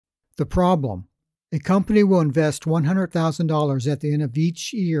The problem: a company will invest $100,000 at the end of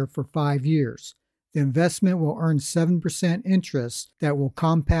each year for 5 years. The investment will earn 7% interest that will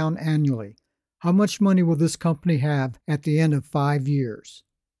compound annually. How much money will this company have at the end of 5 years?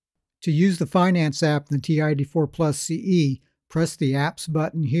 To use the Finance app in the TI-84 Plus CE, press the Apps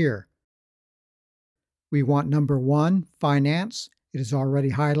button here. We want number 1, Finance. It is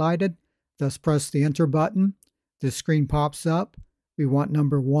already highlighted. Thus press the Enter button. This screen pops up. We want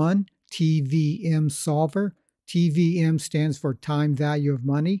number 1, TVM Solver. TVM stands for Time Value of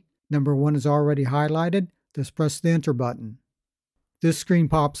Money. Number 1 is already highlighted. Thus press the Enter button. This screen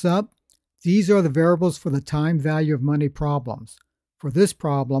pops up. These are the variables for the time value of money problems. For this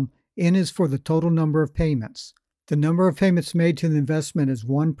problem, N is for the total number of payments. The number of payments made to the investment is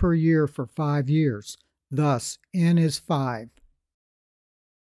 1 per year for 5 years. Thus, N is 5.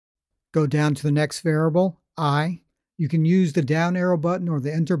 Go down to the next variable, I. You can use the down arrow button or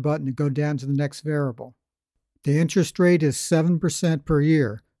the Enter button to go down to the next variable. The interest rate is 7% per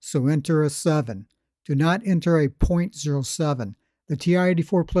year, so enter a 7. Do not enter a 0.07. The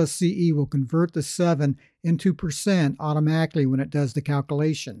TI-84 Plus CE will convert the 7 into percent automatically when it does the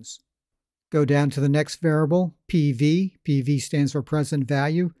calculations. Go down to the next variable, PV. PV stands for present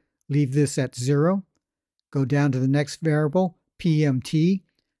value. Leave this at 0. Go down to the next variable, PMT.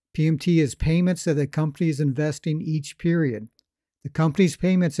 PMT is payments that the company is investing each period. The company's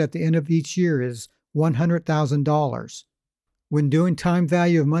payments at the end of each year is $100,000. When doing time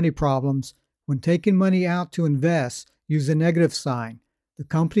value of money problems, when taking money out to invest, use a negative sign. The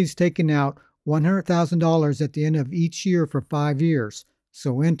company's taking out $100,000 at the end of each year for 5 years,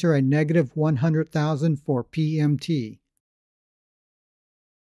 so enter a negative $100,000 for PMT.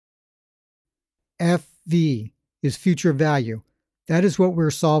 FV is future value. That is what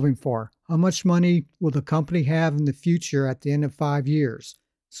we're solving for. How much money will the company have in the future at the end of 5 years?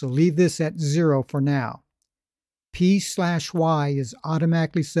 So leave this at 0 for now. P/Y is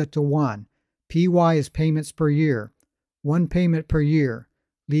automatically set to 1. PY is payments per year. 1 payment per year.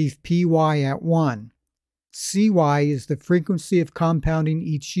 Leave PY at 1. CY is the frequency of compounding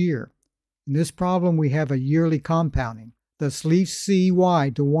each year. In this problem, we have a yearly compounding. Thus, leave CY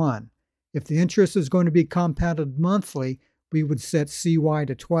to 1. If the interest is going to be compounded monthly, we would set CY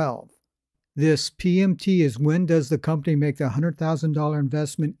to 12. This PMT is when does the company make the $100,000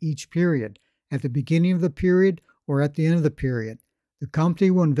 investment each period, at the beginning of the period or at the end of the period. The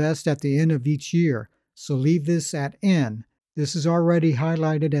company will invest at the end of each year, so leave this at N. This is already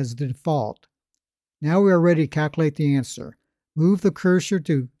highlighted as the default. Now we are ready to calculate the answer. Move the cursor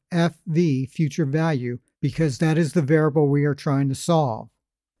to FV, future value, because that is the variable we are trying to solve.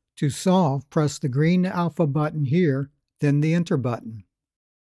 To solve, press the green alpha button here, then the Enter button.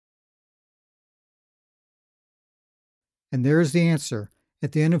 And there is the answer.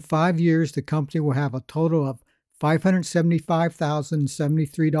 At the end of 5 years, the company will have a total of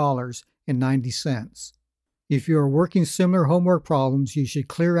 $575,073.90. If you are working similar homework problems, you should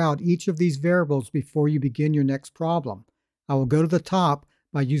clear out each of these variables before you begin your next problem. I will go to the top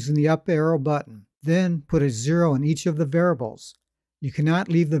by using the up arrow button. Then put a 0 in each of the variables. You cannot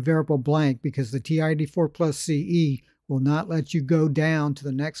leave the variable blank because the TI-84 Plus CE will not let you go down to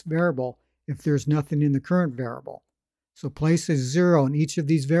the next variable if there's nothing in the current variable. So place a 0 in each of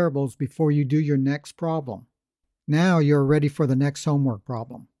these variables before you do your next problem. Now you're ready for the next homework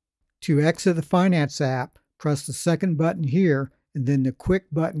problem. To exit the Finance app, press the second button here and then the Quick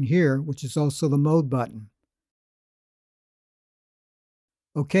button here, which is also the Mode button.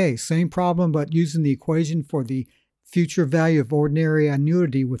 Okay, same problem but using the equation for the future value of ordinary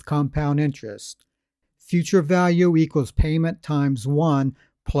annuity with compound interest. Future value equals payment times 1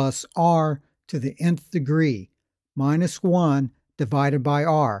 plus R to the nth degree minus 1 divided by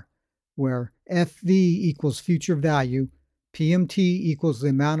R, where FV equals future value, PMT equals the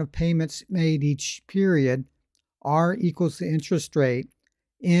amount of payments made each period, R equals the interest rate,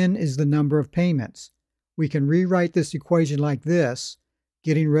 N is the number of payments. We can rewrite this equation like this,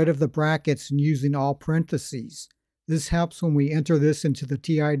 getting rid of the brackets and using all parentheses. This helps when we enter this into the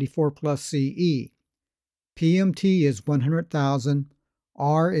TI-84 Plus CE. PMT is 100,000,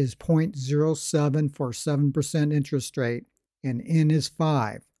 R is 0.07 for 7% interest rate, and N is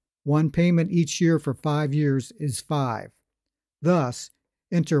 5. 1 payment each year for 5 years is 5. Thus,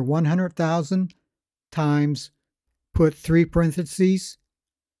 enter 100,000 times, put 3 parentheses,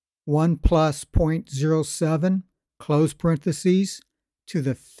 1 plus 0.07, close parentheses, to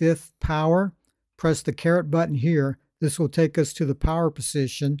the 5th power. Press the caret button here. This will take us to the power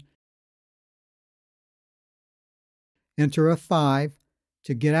position. Enter a 5.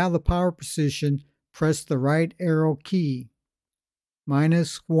 To get out of the power position, press the right arrow key.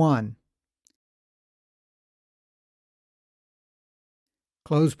 minus 1,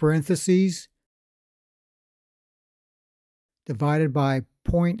 close parentheses, divided by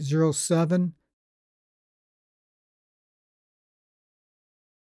 0.07,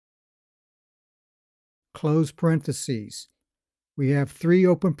 close parentheses. We have 3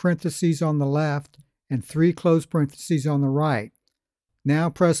 open parentheses on the left and 3 closed parentheses on the right. Now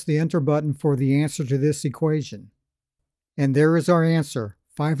press the Enter button for the answer to this equation. And there is our answer,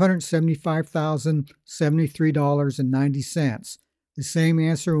 $575,073.90. The same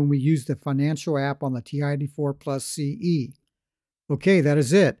answer when we use the financial app on the TI-84 Plus CE. Okay, that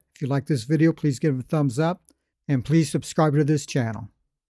is it. If you like this video, please give it a thumbs up and please subscribe to this channel.